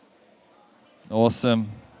Awesome.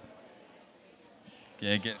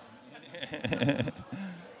 Yeah, get.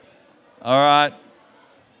 All right.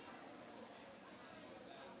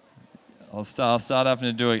 I'll start having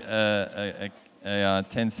to do a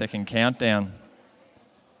 10-second countdown.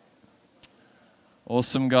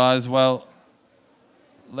 Awesome, guys. Well,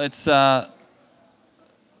 let's get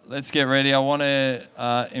ready. I want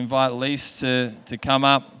to invite Lise to come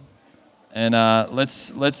up, and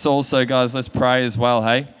let's also, guys, let's pray as well.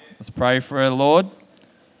 Hey, let's pray for her, Lord.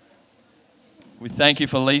 We thank you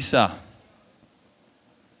for Lisa.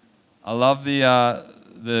 I love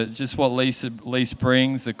the just what Lisa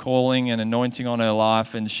brings, the calling and anointing on her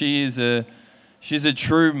life, and she's a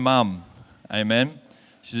true mum. Amen.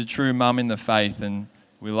 She's a true mum in the faith, and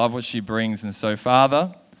we love what she brings. And so,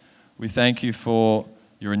 Father, we thank you for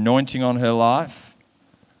your anointing on her life.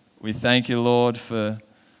 We thank you, Lord, for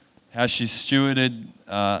how she stewarded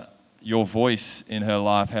your voice in her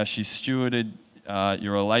life, how she stewarded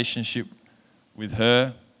your relationship with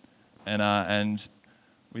her, and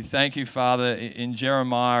we thank you, Father. In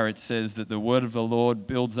Jeremiah, it says that the word of the Lord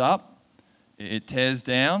builds up, it tears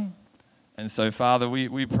down, and so, Father,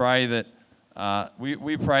 we pray that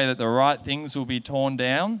we pray that the right things will be torn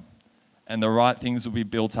down, and the right things will be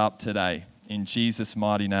built up today. In Jesus'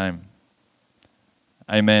 mighty name,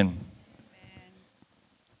 Amen.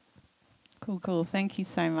 Cool. Thank you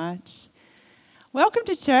so much. Welcome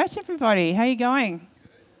to church, everybody. How are you going?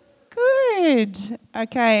 Good.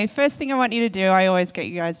 Okay, first thing I want you to do, I always get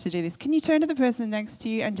you guys to do this. Can you turn to the person next to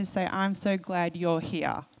you and just say, I'm so glad you're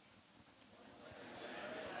here?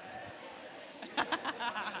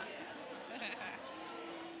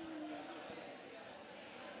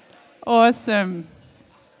 Awesome.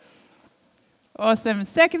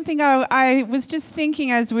 Second thing, I was just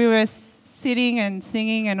thinking as we were sitting and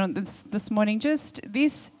singing and on this morning, just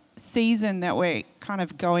this season that we're kind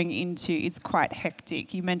of going into, it's quite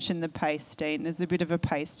hectic. You mentioned the pace, Dean. There's a bit of a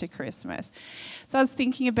pace to Christmas. So I was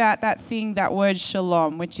thinking about that word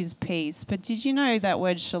shalom, which is peace. But did you know that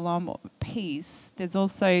word shalom, or peace, there's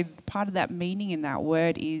also part of that meaning in that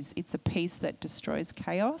word is it's a peace that destroys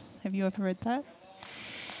chaos. Have you ever read that?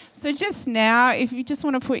 So just now, if you just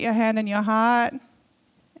want to put your hand on your heart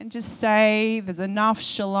and just say, there's enough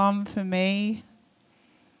shalom for me.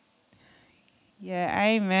 Yeah,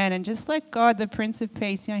 amen. And just let God, the Prince of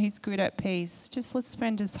Peace, He's good at peace. Just let's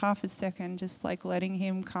spend just half a second just like letting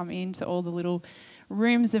Him come into all the little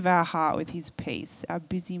rooms of our heart with His peace, our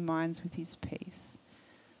busy minds with His peace.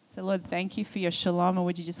 So Lord, thank you for your shalom, and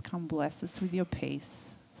would you just come bless us with your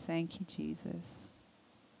peace? Thank you, Jesus.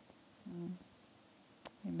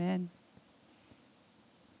 Amen.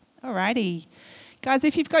 Alrighty. Guys,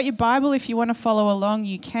 if you've got your Bible, if you want to follow along,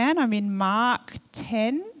 you can. I'm in Mark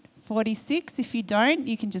 10:46. If you don't,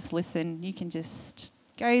 you can just listen. You can just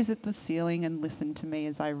gaze at the ceiling and listen to me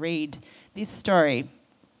as I read this story.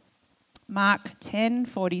 Mark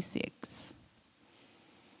 10:46.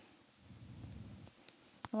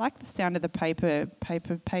 I like the sound of the paper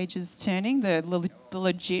pages turning, the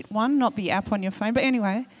legit one, not the app on your phone. But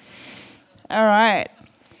anyway, all right.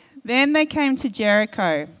 Then they came to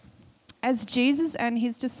Jericho. As Jesus and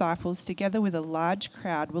his disciples, together with a large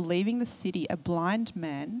crowd, were leaving the city, a blind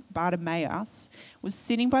man, Bartimaeus, was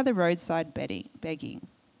sitting by the roadside begging.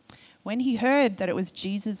 When he heard that it was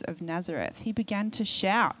Jesus of Nazareth, he began to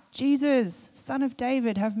shout, "Jesus, Son of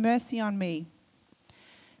David, have mercy on me."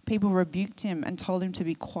 People rebuked him and told him to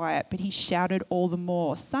be quiet, but he shouted all the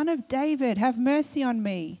more, "Son of David, have mercy on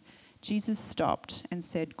me." Jesus stopped and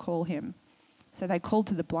said, "Call him." So they called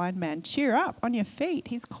to the blind man, "Cheer up, on your feet,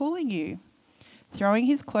 he's calling you." Throwing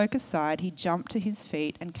his cloak aside, he jumped to his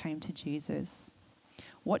feet and came to Jesus.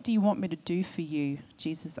 "What do you want me to do for you?"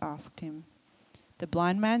 Jesus asked him. The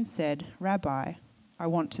blind man said, "Rabbi, I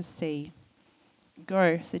want to see."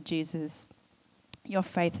 "Go," said Jesus. "Your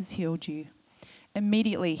faith has healed you."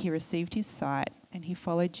 Immediately he received his sight and he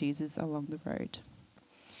followed Jesus along the road.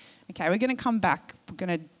 Okay, we're going to come back. We're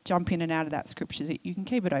going to jump in and out of that scripture. You can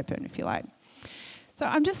keep it open if you like. So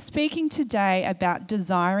I'm just speaking today about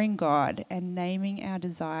desiring God and naming our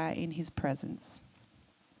desire in his presence.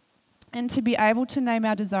 And to be able to name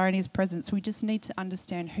our desire in his presence, we just need to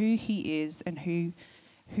understand who he is and who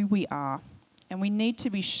we are. And we need to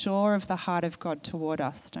be sure of the heart of God toward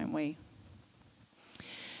us, don't we?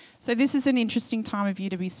 So this is an interesting time of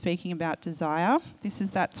year to be speaking about desire. This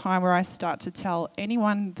is that time where I start to tell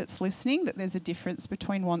anyone that's listening that there's a difference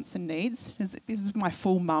between wants and needs. This is my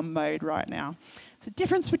full mum mode right now. There's a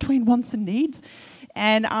difference between wants and needs.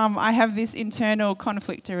 And I have this internal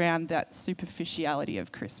conflict around that superficiality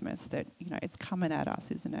of Christmas that, it's coming at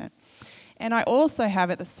us, isn't it? And I also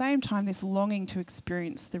have at the same time this longing to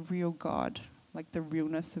experience the real God, like the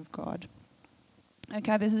realness of God.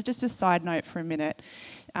 Okay, this is just a side note for a minute.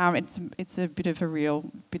 It's a bit of a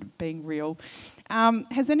bit of being real.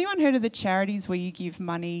 Has anyone heard of the charities where you give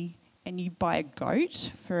money and you buy a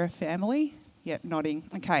goat for a family? Yep, nodding.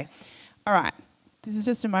 Okay, all right. This is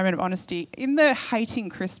just a moment of honesty. In the hating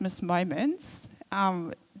Christmas moments,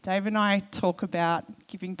 Dave and I talk about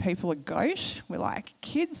giving people a goat. We're like,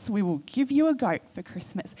 kids, we will give you a goat for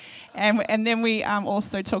Christmas. And then we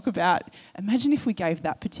also talk about, imagine if we gave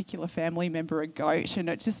that particular family member a goat. And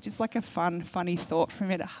it's just like a funny thought for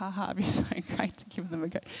me to, it'd be so great to give them a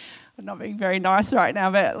goat. I'm not being very nice right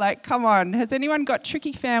now, but like, come on. Has anyone got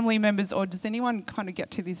tricky family members, or does anyone kind of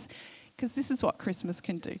get to this? Because this is what Christmas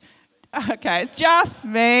can do. Okay, it's just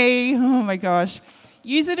me. Oh my gosh.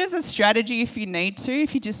 Use it as a strategy if you need to.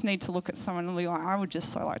 If you just need to look at someone and be like, I would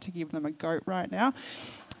just so like to give them a goat right now.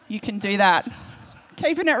 You can do that.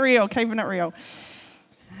 Keeping it real.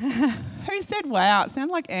 Who said wow? It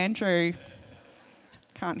sounded like Andrew.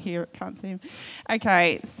 Can't hear it, can't see him.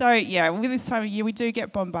 Okay, so yeah, with this time of year, we do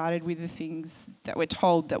get bombarded with the things that we're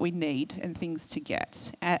told that we need and things to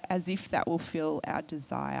get, as if that will fill our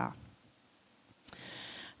desire.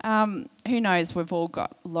 Who knows, we've all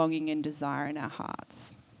got longing and desire in our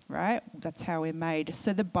hearts, right? That's how we're made.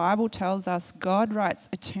 So the Bible tells us God writes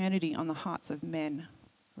eternity on the hearts of men,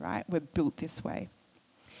 right? We're built this way.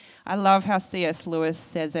 I love how C.S. Lewis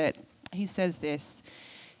says it. He says this: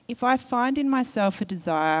 if I find in myself a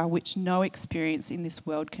desire which no experience in this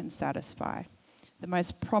world can satisfy, the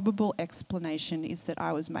most probable explanation is that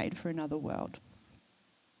I was made for another world.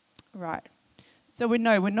 Right. So we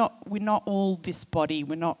know we're not all this body.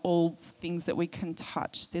 We're not all things that we can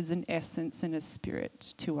touch. There's an essence and a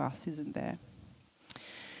spirit to us, isn't there?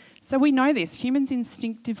 So we know this. Humans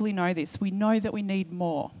instinctively know this. We know that we need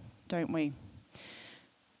more, don't we?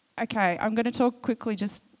 Okay, I'm going to talk quickly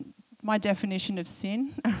just my definition of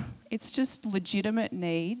sin. It's just legitimate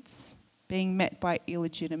needs being met by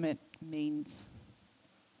illegitimate means.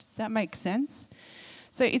 Does that make sense?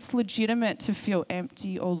 So it's legitimate to feel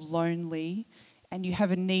empty or lonely, and you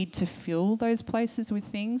have a need to fill those places with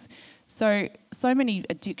things. So many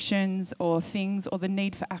addictions or things, or the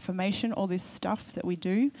need for affirmation, all this stuff that we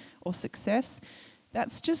do, or success,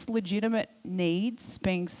 that's just legitimate needs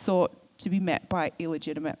being sought to be met by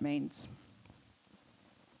illegitimate means.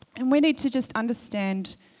 And we need to just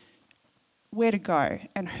understand where to go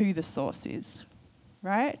and who the source is,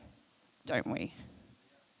 right? Don't we?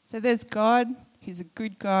 So there's God. He's a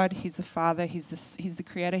good God. He's the Father. He's the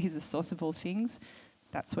Creator. He's the source of all things.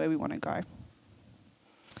 That's where we want to go.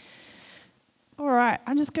 All right.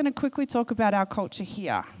 I'm just going to quickly talk about our culture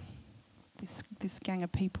here. This gang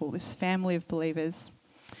of people, this family of believers.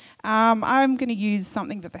 I'm going to use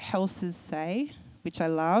something that the Helsers say, which I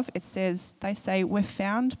love. They say, we're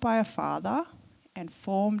found by a father and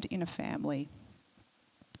formed in a family.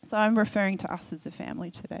 So I'm referring to us as a family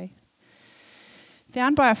today.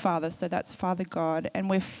 Found by a father, so that's Father God, and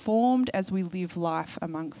we're formed as we live life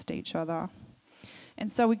amongst each other. And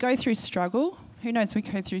so we go through struggle. Who knows, we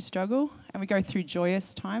go through struggle, and we go through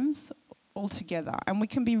joyous times all together, and we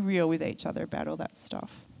can be real with each other about all that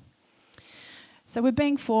stuff. So we're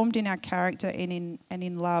being formed in our character and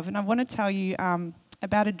in love. And I want to tell you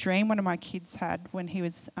about a dream one of my kids had when he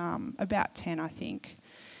was about 10, I think,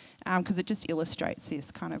 because it just illustrates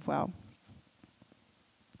this kind of well.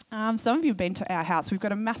 Some of you have been to our house. We've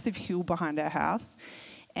got a massive hill behind our house.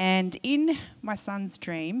 And in my son's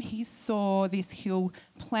dream, he saw this hill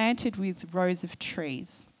planted with rows of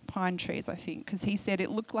trees, pine trees, I think, because he said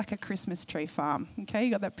it looked like a Christmas tree farm. Okay,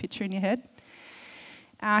 you got that picture in your head?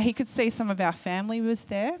 He could see some of our family was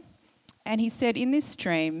there. And he said in this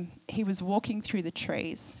dream, he was walking through the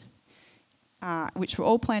trees, which were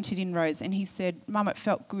all planted in rows, and he said, Mum, it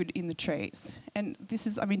felt good in the trees. And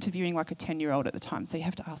I'm interviewing like a 10-year-old at the time, so you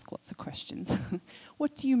have to ask lots of questions.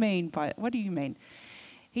 What do you mean?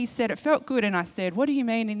 He said, it felt good, and I said, what do you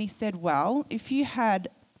mean? And he said, well, if you had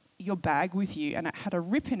your bag with you and it had a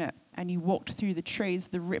rip in it, and you walked through the trees,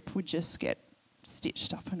 the rip would just get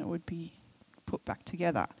stitched up and it would be put back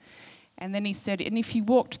together. And then he said, and if you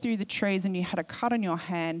walked through the trees and you had a cut on your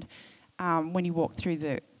hand, when you walked through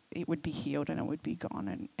it would be healed and it would be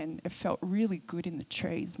gone. And it felt really good in the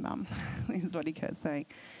trees, Mum, is what he kept saying.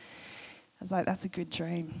 I was like, that's a good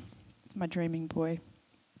dream. It's my dreaming boy.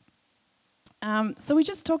 So we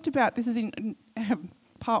just talked about, this is in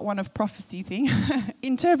part 1 of prophecy thing,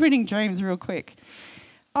 interpreting dreams real quick.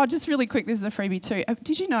 Oh, just really quick, this is a freebie too.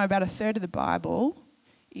 Did you know about a third of the Bible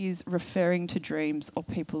is referring to dreams or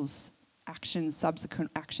people's actions,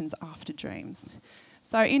 subsequent actions after dreams?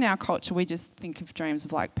 So in our culture, we just think of dreams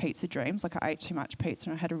of like pizza dreams, like I ate too much pizza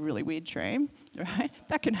and I had a really weird dream, right?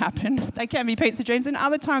 That can happen. They can be pizza dreams. And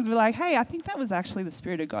other times we're like, hey, I think that was actually the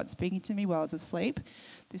Spirit of God speaking to me while I was asleep.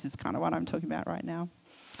 This is kind of what I'm talking about right now.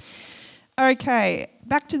 Okay,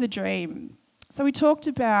 back to the dream. So we talked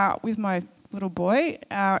about, with my little boy,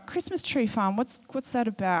 Christmas tree farm, what's that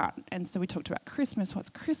about? And so we talked about Christmas, what's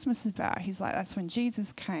Christmas about? He's like, that's when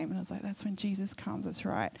Jesus came. And I was like, that's when Jesus comes, that's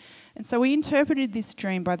right. And so we interpreted this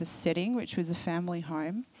dream by the setting, which was a family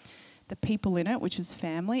home, the people in it, which was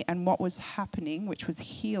family, and what was happening, which was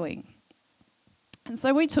healing. And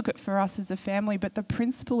so we took it for us as a family, but the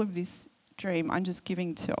principle of this dream I'm just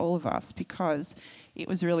giving to all of us because it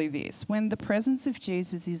was really this. When the presence of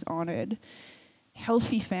Jesus is honoured,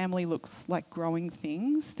 healthy family looks like growing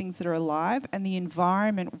things that are alive, and the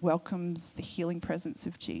environment welcomes the healing presence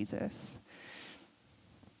of Jesus.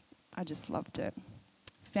 I just loved it.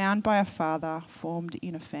 Found by a father, formed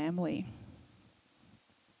in a family.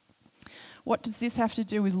 What does this have to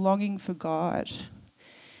do with longing for God?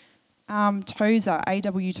 Tozer,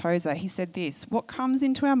 A.W. Tozer, he said this: what comes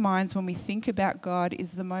into our minds when we think about God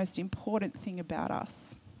is the most important thing about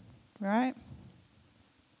us, right?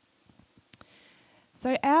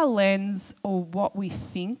 So our lens, or what we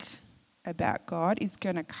think about God, is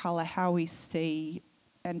going to colour how we see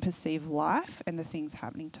and perceive life and the things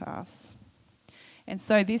happening to us. And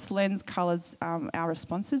so this lens colours our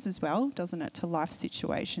responses as well, doesn't it, to life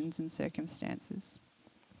situations and circumstances.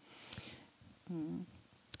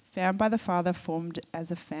 Found by the Father, formed as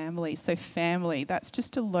a family. So family, that's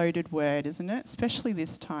just a loaded word, isn't it? Especially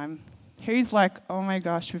this time. Who's like, oh my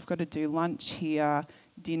gosh, we've got to do lunch here,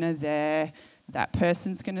 dinner there, that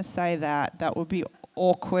person's going to say that will be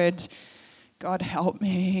awkward. God help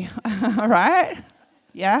me. All right?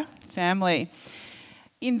 Yeah? Family.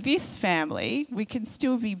 In this family, we can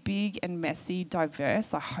still be big and messy,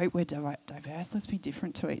 diverse. I hope we're diverse. Let's be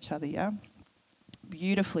different to each other, yeah?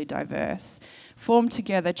 Beautifully diverse. Formed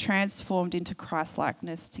together, transformed into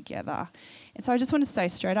Christ-likeness together. And so I just want to say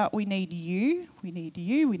straight up, we need you, we need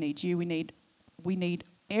you, we need you, we need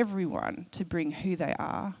everyone to bring who they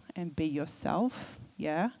are and be yourself,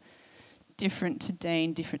 yeah? Different to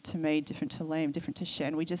Dean, different to me, different to Liam, different to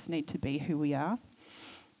Shen. We just need to be who we are.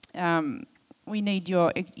 We need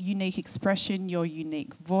your unique expression, your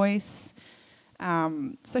unique voice.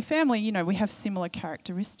 So family, we have similar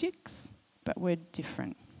characteristics, but we're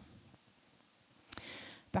different.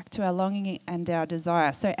 Back to our longing and our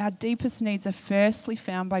desire. So our deepest needs are firstly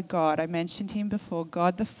found by God. I mentioned him before.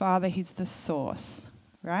 God the Father, he's the source,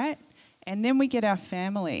 right? And then we get our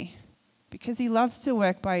family, because he loves to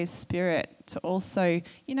work by his Spirit to also,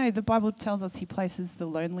 the Bible tells us he places the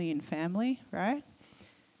lonely in family, right?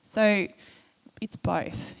 So it's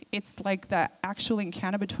both. It's like that actual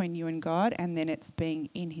encounter between you and God, and then it's being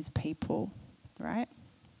in his people, right?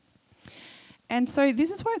 And so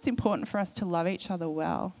this is why it's important for us to love each other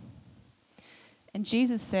well. And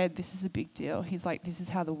Jesus said this is a big deal. He's like, this is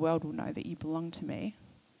how the world will know that you belong to me,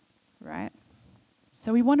 right?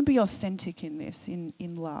 So we want to be authentic in this,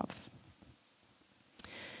 in love.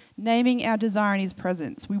 Naming our desire in his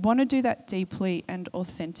presence. We want to do that deeply and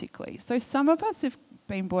authentically. So some of us have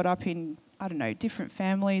been brought up in, different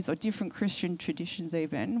families or different Christian traditions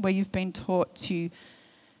even, where you've been taught to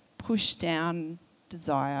push down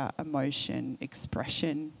desire, emotion,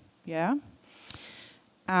 expression, yeah?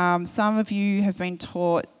 Some of you have been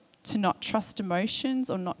taught to not trust emotions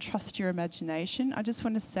or not trust your imagination. I just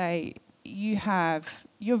want to say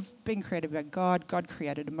you've been created by God. God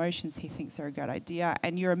created emotions he thinks are a good idea,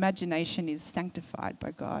 and your imagination is sanctified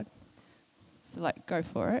by God. So go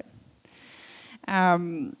for it.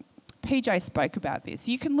 PJ spoke about this.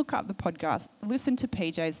 You can look up the podcast, listen to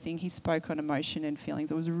PJ's thing. He spoke on emotion and feelings.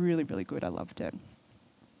 It was really, really good. I loved it.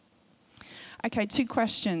 Okay, 2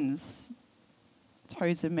 questions.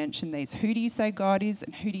 Tozer mentioned these. Who do you say God is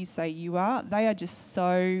and who do you say you are? They are just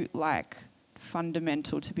so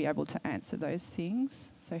fundamental to be able to answer those things.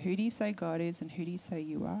 So who do you say God is and who do you say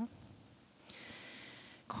you are?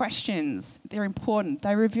 Questions, they're important.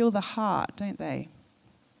 They reveal the heart, don't they?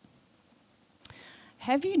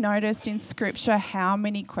 Have you noticed in Scripture how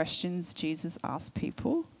many questions Jesus asked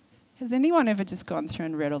people? Has anyone ever just gone through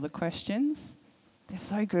and read all the questions? They're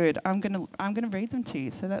so good. I'm gonna read them to you,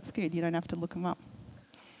 so that's good. You don't have to look them up.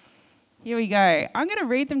 Here we go. I'm going to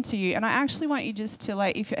read them to you, and I actually want you just to,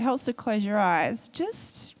 if it helps to close your eyes,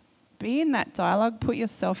 just be in that dialogue. Put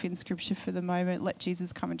yourself in Scripture for the moment. Let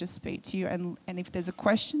Jesus come and just speak to you. And if there's a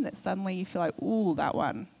question that suddenly you feel like, ooh, that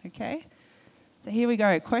one, okay? So here we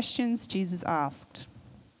go. Questions Jesus asked.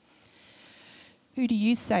 Who do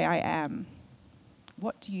you say I am?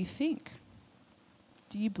 What do you think?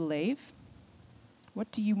 Do you believe?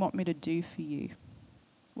 What do you want me to do for you?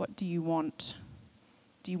 What do you want?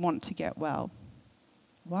 Do you want to get well?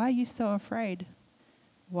 Why are you so afraid?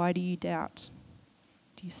 Why do you doubt?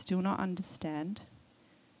 Do you still not understand?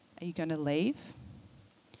 Are you going to leave?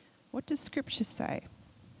 What does Scripture say?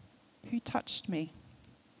 Who touched me?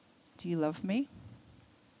 Do you love me?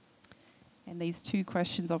 And these two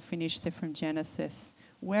questions I'll finish, they're from Genesis.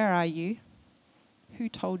 Where are you? Who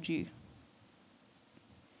told you?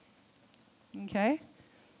 Okay?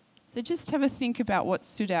 So just have a think about what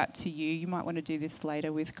stood out to you. You might want to do this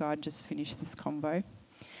later with God, just finish this convo.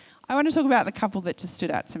 I want to talk about the couple that just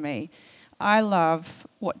stood out to me. I love,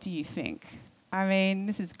 what do you think? I mean,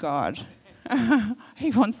 this is God.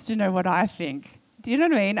 He wants to know what I think. Do you know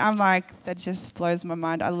what I mean? I'm like, that just blows my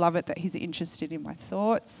mind. I love it that he's interested in my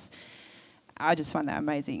thoughts. I just find that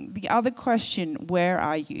amazing. The other question, where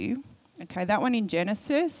are you? Okay, that one in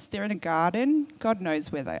Genesis, they're in a garden. God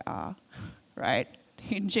knows where they are, right?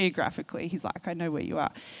 Geographically, he's like, I know where you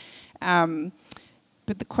are.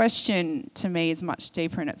 But the question to me is much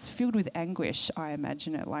deeper, and it's filled with anguish, I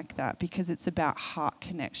imagine it like that, because it's about heart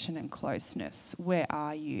connection and closeness. Where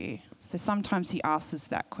are you? So sometimes he asks us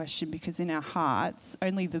that question because in our hearts,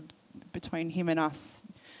 only between him and us,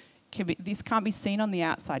 this can't be seen on the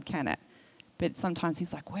outside, can it? But sometimes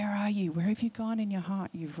he's like, where are you? Where have you gone in your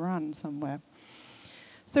heart? You've run somewhere.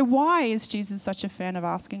 So why is Jesus such a fan of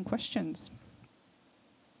asking questions?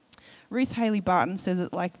 Ruth Haley Barton says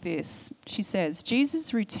it like this. She says,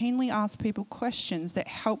 Jesus routinely asked people questions that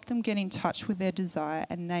helped them get in touch with their desire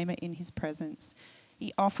and name it in his presence.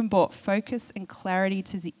 He often brought focus and clarity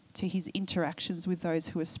to his interactions with those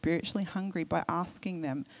who are spiritually hungry by asking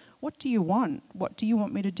them, what do you want? What do you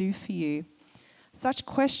want me to do for you? Such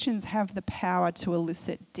questions have the power to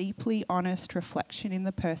elicit deeply honest reflection in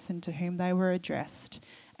the person to whom they were addressed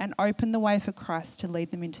and open the way for Christ to lead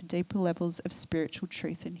them into deeper levels of spiritual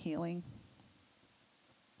truth and healing.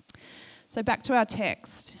 So back to our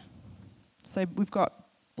text. So we've got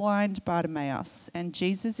blind Bartimaeus, and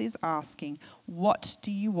Jesus is asking, what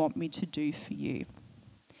do you want me to do for you?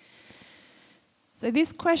 So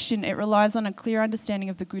this question, it relies on a clear understanding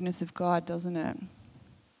of the goodness of God, doesn't it?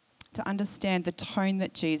 To understand the tone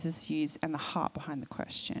that Jesus used and the heart behind the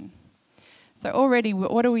question. So already,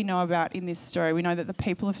 what do we know about in this story? We know that the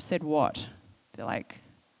people have said what? They're like,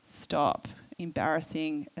 stop,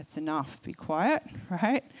 embarrassing, that's enough, be quiet,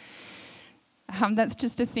 right? That's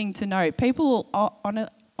just a thing to know. People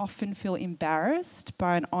often feel embarrassed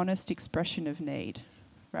by an honest expression of need,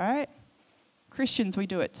 right? Christians, we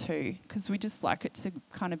do it too, because we just like it to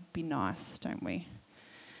kind of be nice, don't we?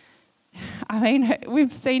 I mean,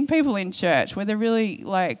 we've seen people in church where they're really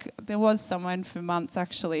like, there was someone for months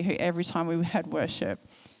actually who every time we had worship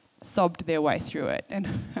sobbed their way through it. And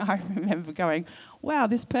I remember going, wow,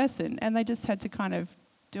 this person. And they just had to kind of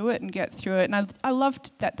do it and get through it. And I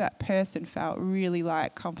loved that that person felt really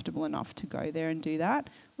like comfortable enough to go there and do that.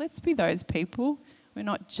 Let's be those people. We're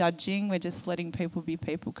not judging, we're just letting people be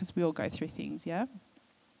people because we all go through things, yeah?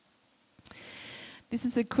 This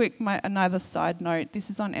is another side note. This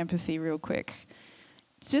is on empathy real quick.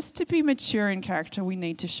 Just to be mature in character, we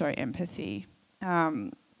need to show empathy.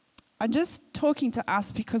 I'm just talking to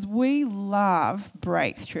us because we love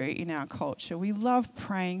breakthrough in our culture. We love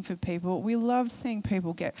praying for people. We love seeing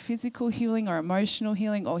people get physical healing or emotional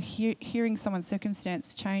healing or hearing someone's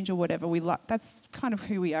circumstance change or whatever. That's kind of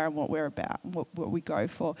who we are and what we're about, what we go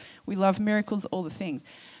for. We love miracles, all the things.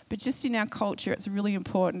 But just in our culture, it's really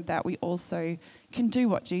important that we also can do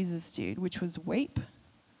what Jesus did, which was weep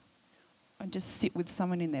and just sit with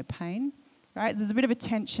someone in their pain, right? There's a bit of a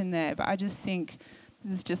tension there, but I just think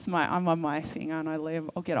this is just I'm on my thing, aren't I, Liam?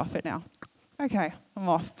 I'll get off it now. Okay, I'm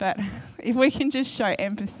off. But if we can just show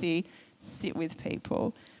empathy, sit with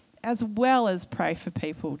people, as well as pray for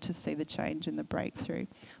people to see the change and the breakthrough.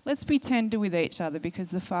 Let's be tender with each other because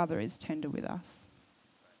the Father is tender with us.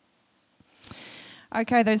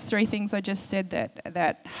 Okay, those three things I just said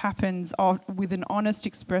that happens with an honest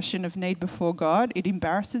expression of need before God. It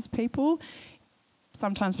embarrasses people.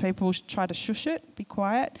 Sometimes people try to shush it, be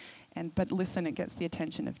quiet. But listen, it gets the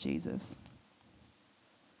attention of Jesus.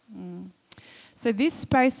 So this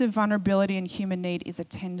space of vulnerability and human need is a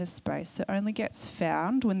tender space that only gets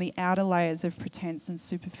found when the outer layers of pretense and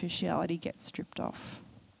superficiality get stripped off.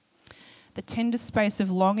 The tender space of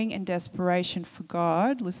longing and desperation for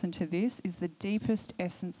God, listen to this, is the deepest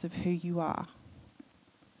essence of who you are.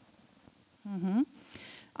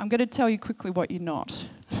 I'm going to tell you quickly what you're not.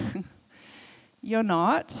 You're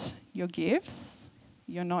not your gifts.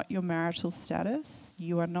 You're not your marital status.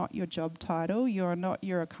 You are not your job title. You are not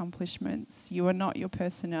your accomplishments. You are not your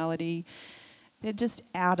personality. They're just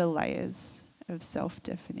outer layers of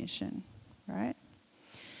self-definition, right?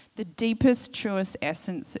 The deepest, truest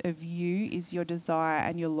essence of you is your desire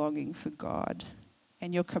and your longing for God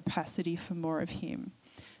and your capacity for more of Him.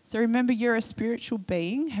 So remember, you're a spiritual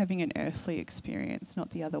being having an earthly experience, not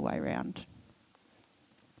the other way around.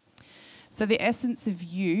 So the essence of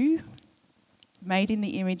you, made in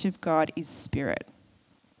the image of God, is spirit.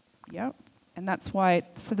 Yep. And that's why,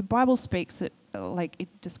 so the Bible speaks it, like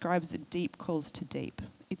it describes it, deep calls to deep.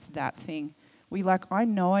 It's that thing. I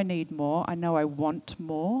know I need more. I know I want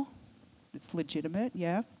more. It's legitimate,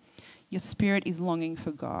 yeah. Your spirit is longing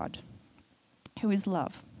for God, who is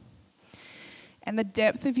love. And the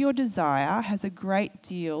depth of your desire has a great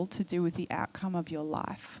deal to do with the outcome of your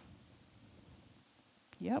life.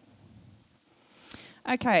 Yep.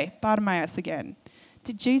 Okay, Bartimaeus again.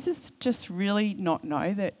 Did Jesus just really not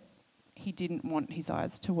know that he didn't want his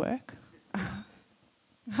eyes to work?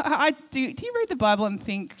 Do you read the Bible and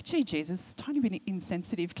think, gee, Jesus, it's a tiny bit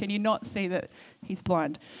insensitive. Can you not see that he's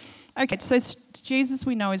blind? Okay, so Jesus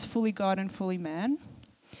we know is fully God and fully man.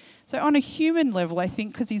 So on a human level, I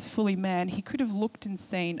think because he's fully man, he could have looked and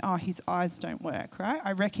seen, oh, his eyes don't work, right?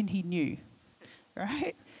 I reckon he knew,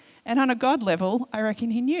 right? And on a God level, I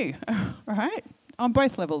reckon he knew, right? On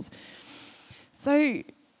both levels. So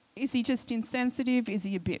is he just insensitive? Is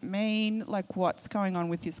he a bit mean? Like, what's going on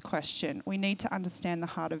with this question? We need to understand the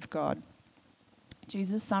heart of God.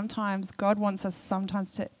 God wants us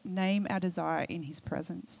sometimes to name our desire in his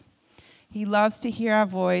presence. He loves to hear our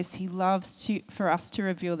voice. He loves for us to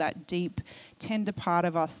reveal that deep, tender part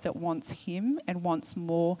of us that wants him and wants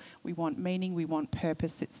more. We want meaning. We want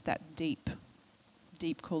purpose. It's that deep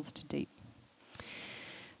calls to deep.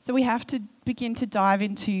 So we have to begin to dive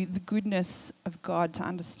into the goodness of God to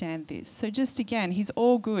understand this. So just again, he's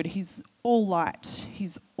all good. He's all light.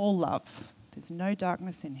 He's all love. There's no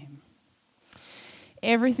darkness in him.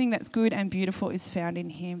 Everything that's good and beautiful is found in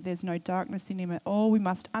him. There's no darkness in him at all. We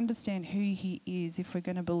must understand who he is if we're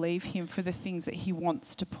going to believe him for the things that he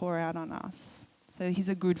wants to pour out on us. So he's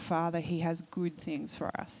a good father. He has good things for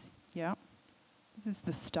us. Yeah? This is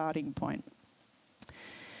the starting point.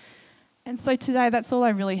 And so today, that's all I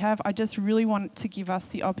really have. I just really want to give us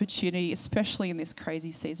the opportunity, especially in this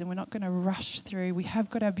crazy season. We're not going to rush through. We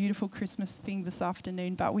have got our beautiful Christmas thing this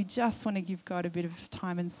afternoon, but we just want to give God a bit of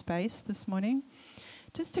time and space this morning,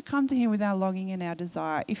 just to come to him with our longing and our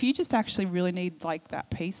desire. If you just actually really need like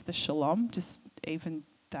that peace, the shalom, just even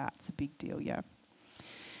that's a big deal, yeah.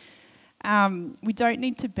 We don't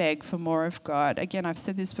need to beg for more of God. Again, I've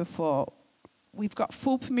said this before. We've got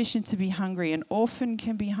full permission to be hungry. An orphan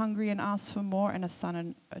can be hungry and ask for more, and a son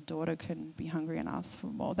and a daughter can be hungry and ask for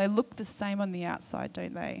more. They look the same on the outside,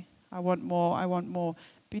 don't they? I want more, I want more.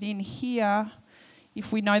 But in here,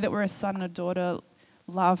 if we know that we're a son and a daughter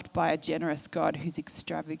loved by a generous God who's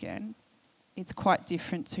extravagant, it's quite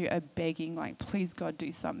different to a begging, like, please God,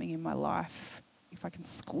 do something in my life. If I can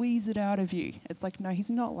squeeze it out of you. It's like, no, he's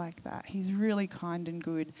not like that. He's really kind and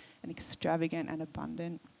good and extravagant and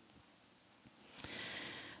abundant.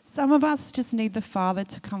 Some of us just need the Father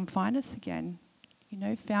to come find us again. You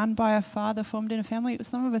know, found by a father, formed in a family.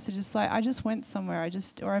 Some of us are just like, I just went somewhere.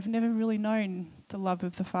 Or I've never really known the love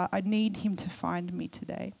of the Father. I need him to find me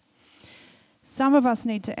today. Some of us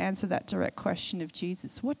need to answer that direct question of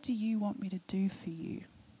Jesus. What do you want me to do for you?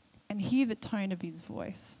 And hear the tone of his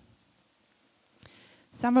voice.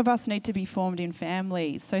 Some of us need to be formed in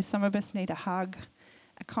families. So some of us need a hug,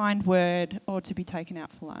 a kind word, or to be taken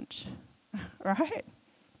out for lunch. Right?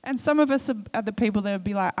 And some of us are the people that would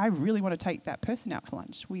be like, I really want to take that person out for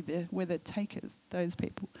lunch. We're the takers, those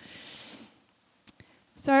people.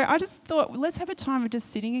 So I just thought, let's have a time of just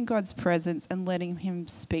sitting in God's presence and letting him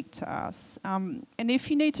speak to us. And if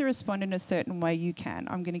you need to respond in a certain way, you can.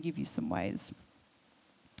 I'm going to give you some ways.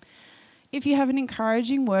 If you have an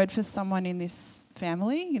encouraging word for someone in this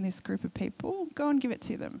family, in this group of people, go and give it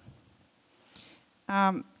to them.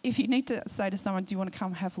 If you need to say to someone, do you want to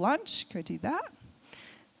come have lunch? Go do that.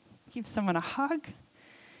 Give someone a hug.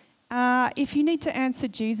 If you need to answer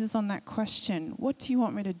Jesus on that question, what do you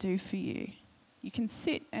want me to do for you? You can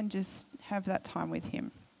sit and just have that time with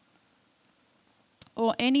him.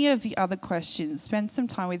 Or any of the other questions, spend some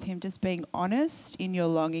time with him just being honest in your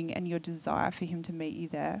longing and your desire for him to meet you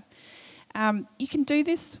there. You can do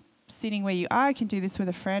this sitting where you are. You can do this with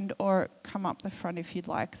a friend or come up the front if you'd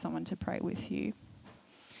like someone to pray with you.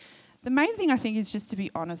 The main thing I think is just to be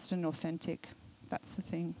honest and authentic. That's the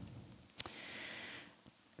thing.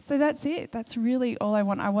 So that's it. That's really all I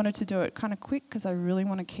want. I wanted to do it kind of quick because I really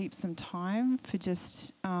want to keep some time for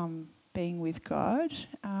just being with God.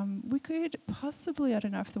 We could possibly, I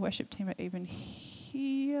don't know if the worship team are even here.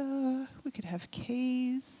 here. We could have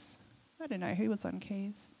keys. I don't know who was on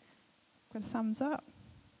keys. Got a thumbs up.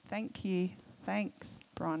 Thank you. Thanks,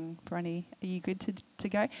 Bronnie. Are you good to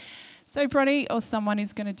go? So Bronnie or someone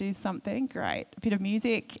is going to do something. Great. A bit of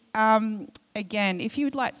music. Again, if you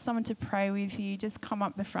would like someone to pray with you, just come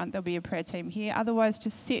up the front. There'll be a prayer team here. Otherwise,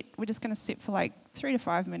 just sit. We're just going to sit for like 3 to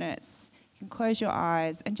 5 minutes. You can close your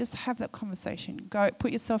eyes and just have that conversation. Go,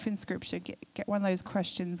 put yourself in scripture. Get one of those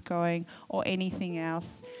questions going or anything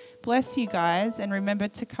else. Bless you guys. And remember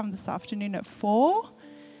to come this afternoon at 4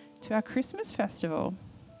 to our Christmas festival.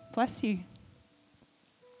 Bless you.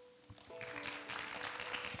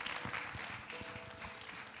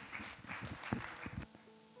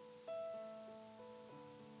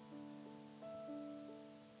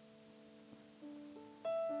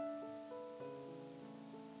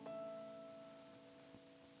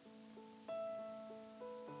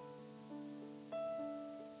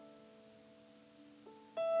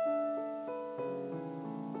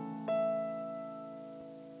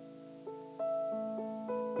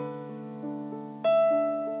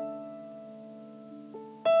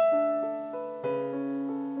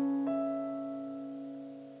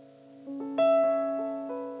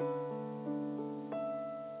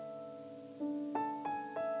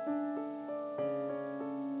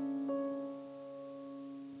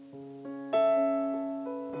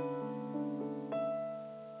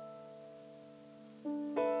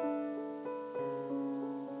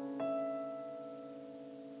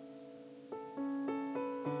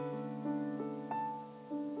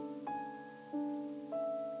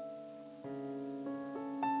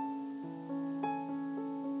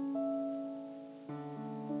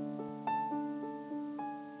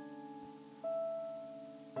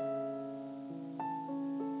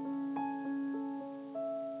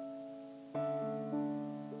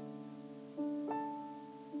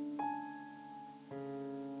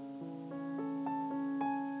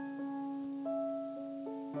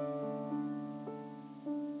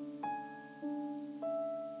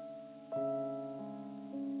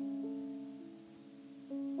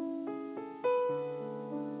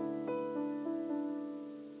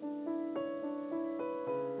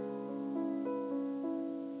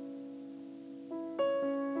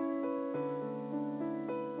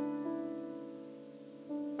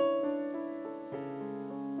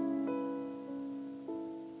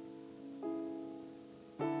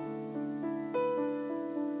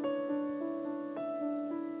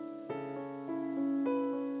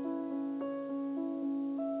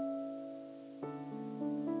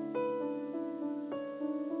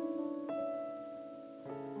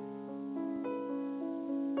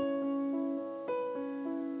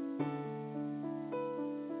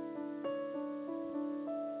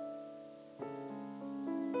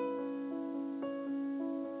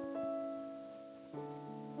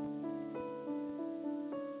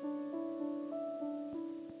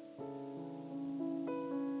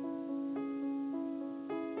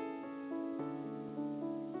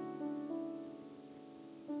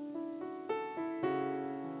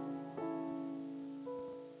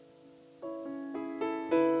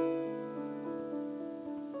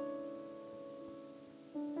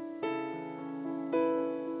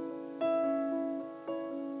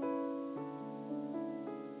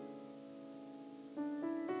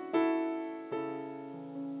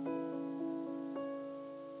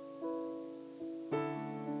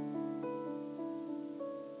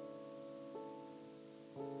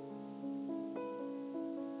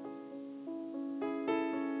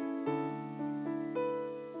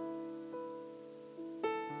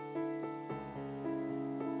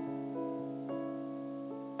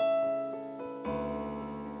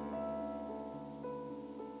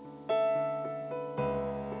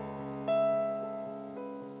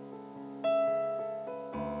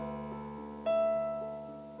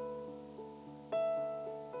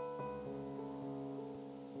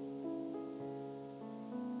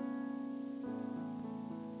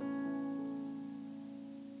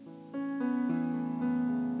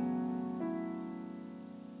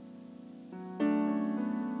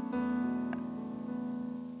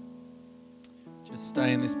 Just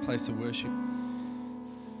stay in this place of worship.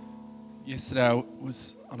 Yesterday I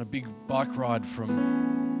was on a big bike ride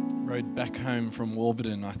rode back home from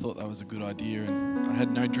Warburton. I thought that was a good idea, and I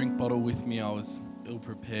had no drink bottle with me. I was ill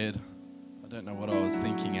prepared. I don't know what I was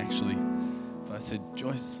thinking actually. But I said,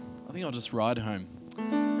 Joyce, I think I'll just ride home.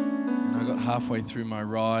 And I got halfway through my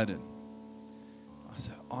ride and I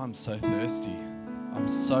said, I'm so thirsty. I'm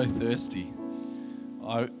so thirsty.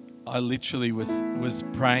 I literally was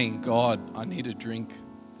praying, God, I need a drink.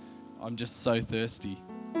 I'm just so thirsty.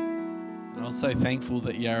 And I was so thankful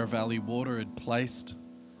that Yarra Valley Water had placed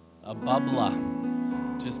a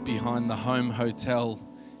bubbler just behind the home hotel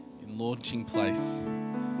in Launching Place.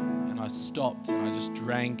 And I stopped and I just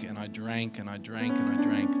drank and I drank and I drank and I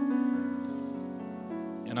drank.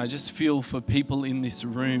 And I just feel for people in this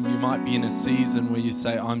room, you might be in a season where you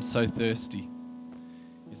say, I'm so thirsty.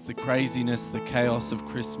 It's the craziness, the chaos of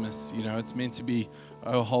Christmas. You know, it's meant to be,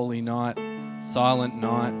 oh, holy night, silent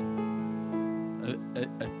night,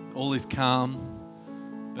 all is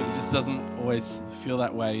calm, but it just doesn't always feel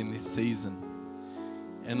that way in this season.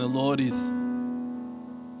 And the Lord is,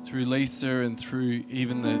 through Lisa and through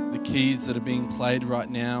even the keys that are being played right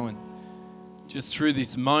now, and just through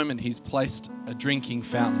this moment, He's placed a drinking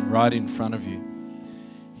fountain right in front of you.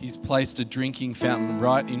 He's placed a drinking fountain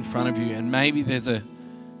right in front of you, and maybe there's a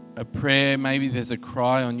prayer, maybe there's a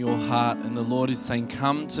cry on your heart, and the Lord is saying,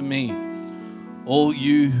 come to me, all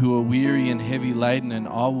you who are weary and heavy laden, and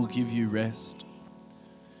I will give you rest.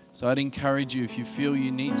 So I'd encourage you, if you feel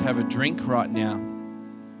you need to have a drink right now,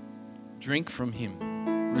 drink from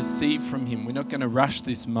Him, receive from Him. We're not going to rush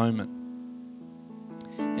this moment.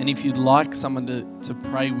 And if you'd like someone to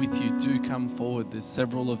pray with you, do come forward. There's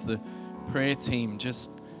several of the prayer team just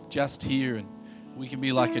here, and we can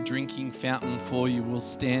be like a drinking fountain for you. We'll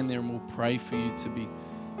stand there and we'll pray for you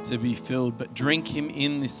to be filled. But drink Him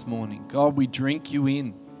in this morning. God, we drink you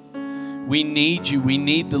in. We need you. We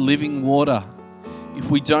need the living water. If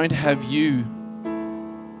we don't have you,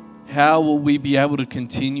 how will we be able to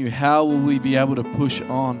continue? How will we be able to push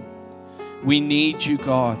on? We need you,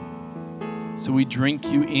 God. So we drink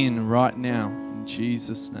you in right now in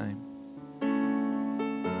Jesus' name.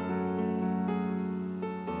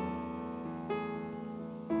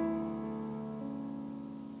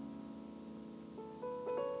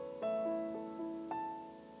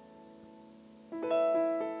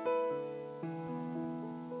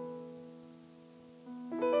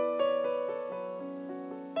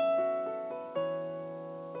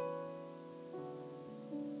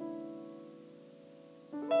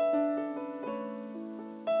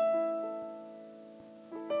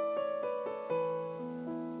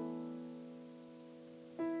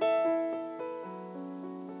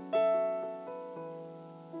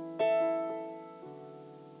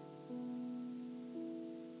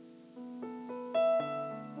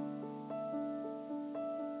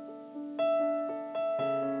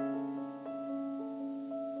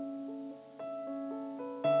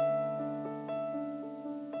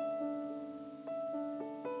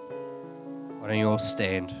 Why don't you all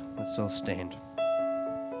stand? Let's all stand.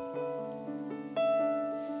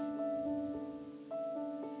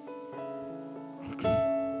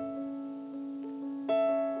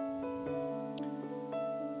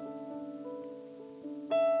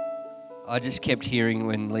 I just kept hearing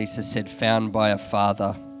when Lisa said, found by a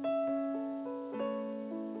father.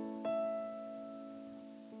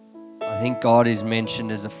 I think God is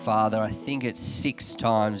mentioned as a father. I think it's 6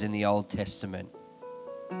 times in the Old Testament.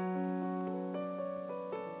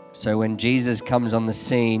 So when Jesus comes on the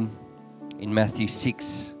scene in Matthew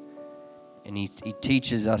 6 and he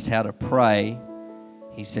teaches us how to pray,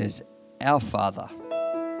 he says, our Father.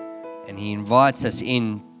 And he invites us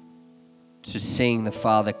in to seeing the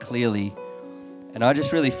Father clearly. And I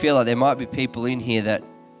just really feel like there might be people in here that,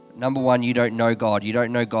 number one, you don't know God. You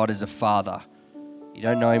don't know God as a father. You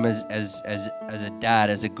don't know Him as a dad,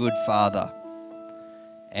 as a good father.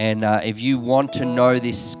 And if you want to know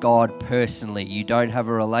this God personally, you don't have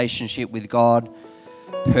a relationship with God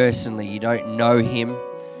personally, you don't know Him,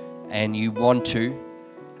 and you want to,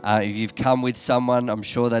 if you've come with someone, I'm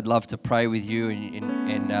sure they'd love to pray with you,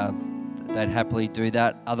 and they'd happily do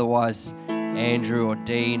that. Otherwise, Andrew or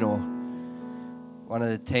Dean or one of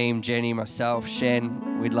the team, Jenny, myself,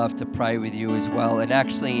 Shen, we'd love to pray with you as well, and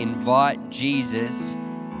actually invite Jesus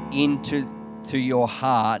into your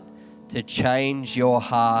heart to change your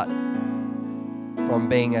heart from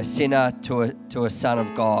being a sinner to a son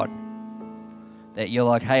of God. That you're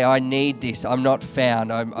like, hey, I need this. I'm not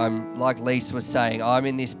found. I'm like Lisa was saying, I'm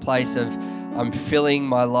in this place of I'm filling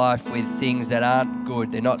my life with things that aren't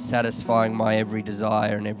good. They're not satisfying my every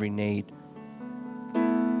desire and every need.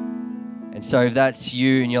 And so if that's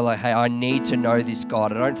you and you're like, hey, I need to know this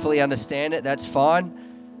God. I don't fully understand it. That's fine.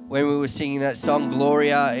 When we were singing that song,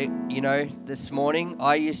 Gloria, this morning,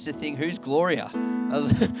 I used to think, who's Gloria?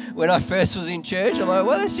 When I first was in church, I'm like,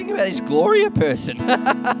 well, they're singing about this Gloria person.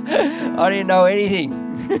 I didn't know anything.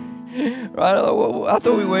 Right? I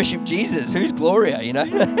thought we worshiped Jesus. Who's Gloria,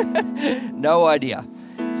 No idea.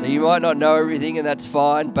 So you might not know everything, and that's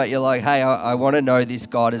fine, but you're like, hey, I want to know this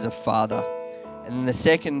God as a father. And then the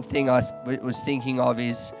second thing I was thinking of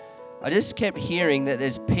is, I just kept hearing that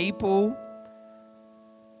there's people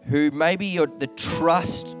who maybe the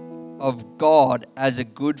trust of God as a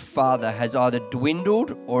good father has either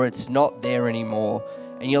dwindled or it's not there anymore.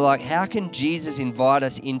 And you're like, how can Jesus invite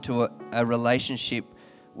us into a relationship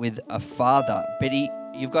with a father? But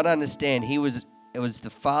you've got to understand, it was the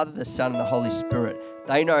Father, the Son, and the Holy Spirit.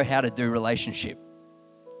 They know how to do relationship.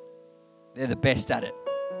 They're the best at it.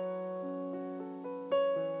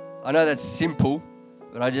 I know that's simple,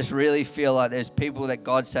 but I just really feel like there's people that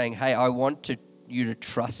God's saying, hey, I want you to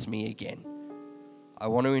trust me again. I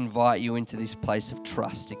want to invite you into this place of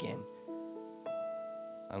trust again.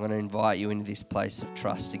 I'm going to invite you into this place of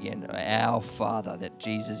trust again. Our Father, that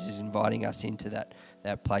Jesus is inviting us into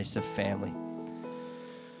that place of family.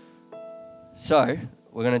 So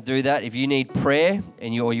we're going to do that. If you need prayer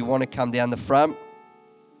and you want to come down the front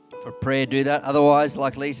for prayer, do that. Otherwise,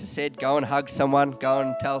 like Lisa said, go and hug someone. Go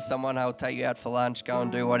and tell someone I'll take you out for lunch. Go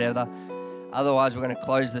and do whatever. Otherwise, we're going to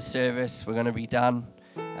close the service. We're going to be done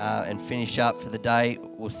and finish up for the day.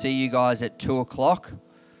 We'll see you guys at 2 o'clock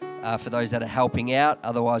for those that are helping out.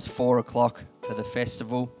 Otherwise, 4 o'clock for the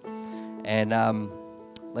festival. And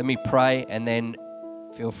let me pray, and then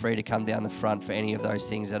feel free to come down the front for any of those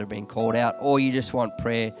things that have been called out, or you just want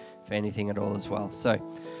prayer for anything at all as well. So,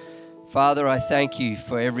 Father, I thank you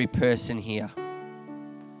for every person here.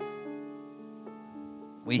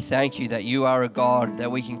 We thank you that you are a God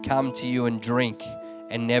that we can come to you and drink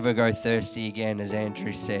and never go thirsty again, as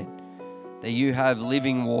Andrew said. That you have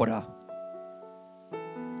living water.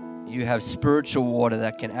 You have spiritual water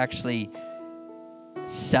that can actually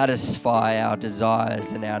satisfy our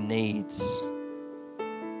desires and our needs.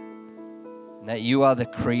 And that you are the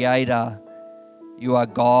creator, you are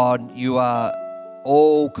God, you are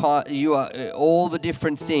all the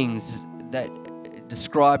different things that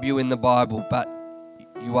describe you in the Bible, but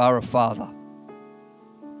you are a father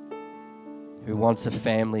who wants a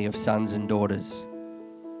family of sons and daughters.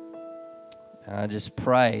 And I just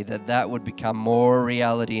pray that would become more a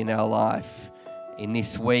reality in our life in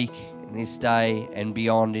this week, in this day, and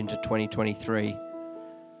beyond into 2023.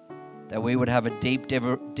 That we would have a deep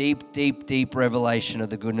revelation of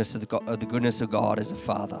the goodness of God as a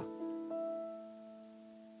Father.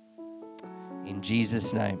 In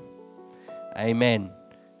Jesus' name, amen.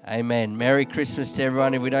 Amen. Merry Christmas to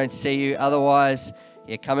everyone if we don't see you. Otherwise,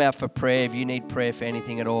 come out for prayer if you need prayer for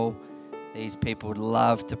anything at all. These people would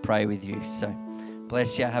love to pray with you. So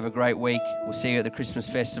bless you. Have a great week. We'll see you at the Christmas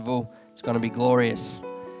festival. It's going to be glorious.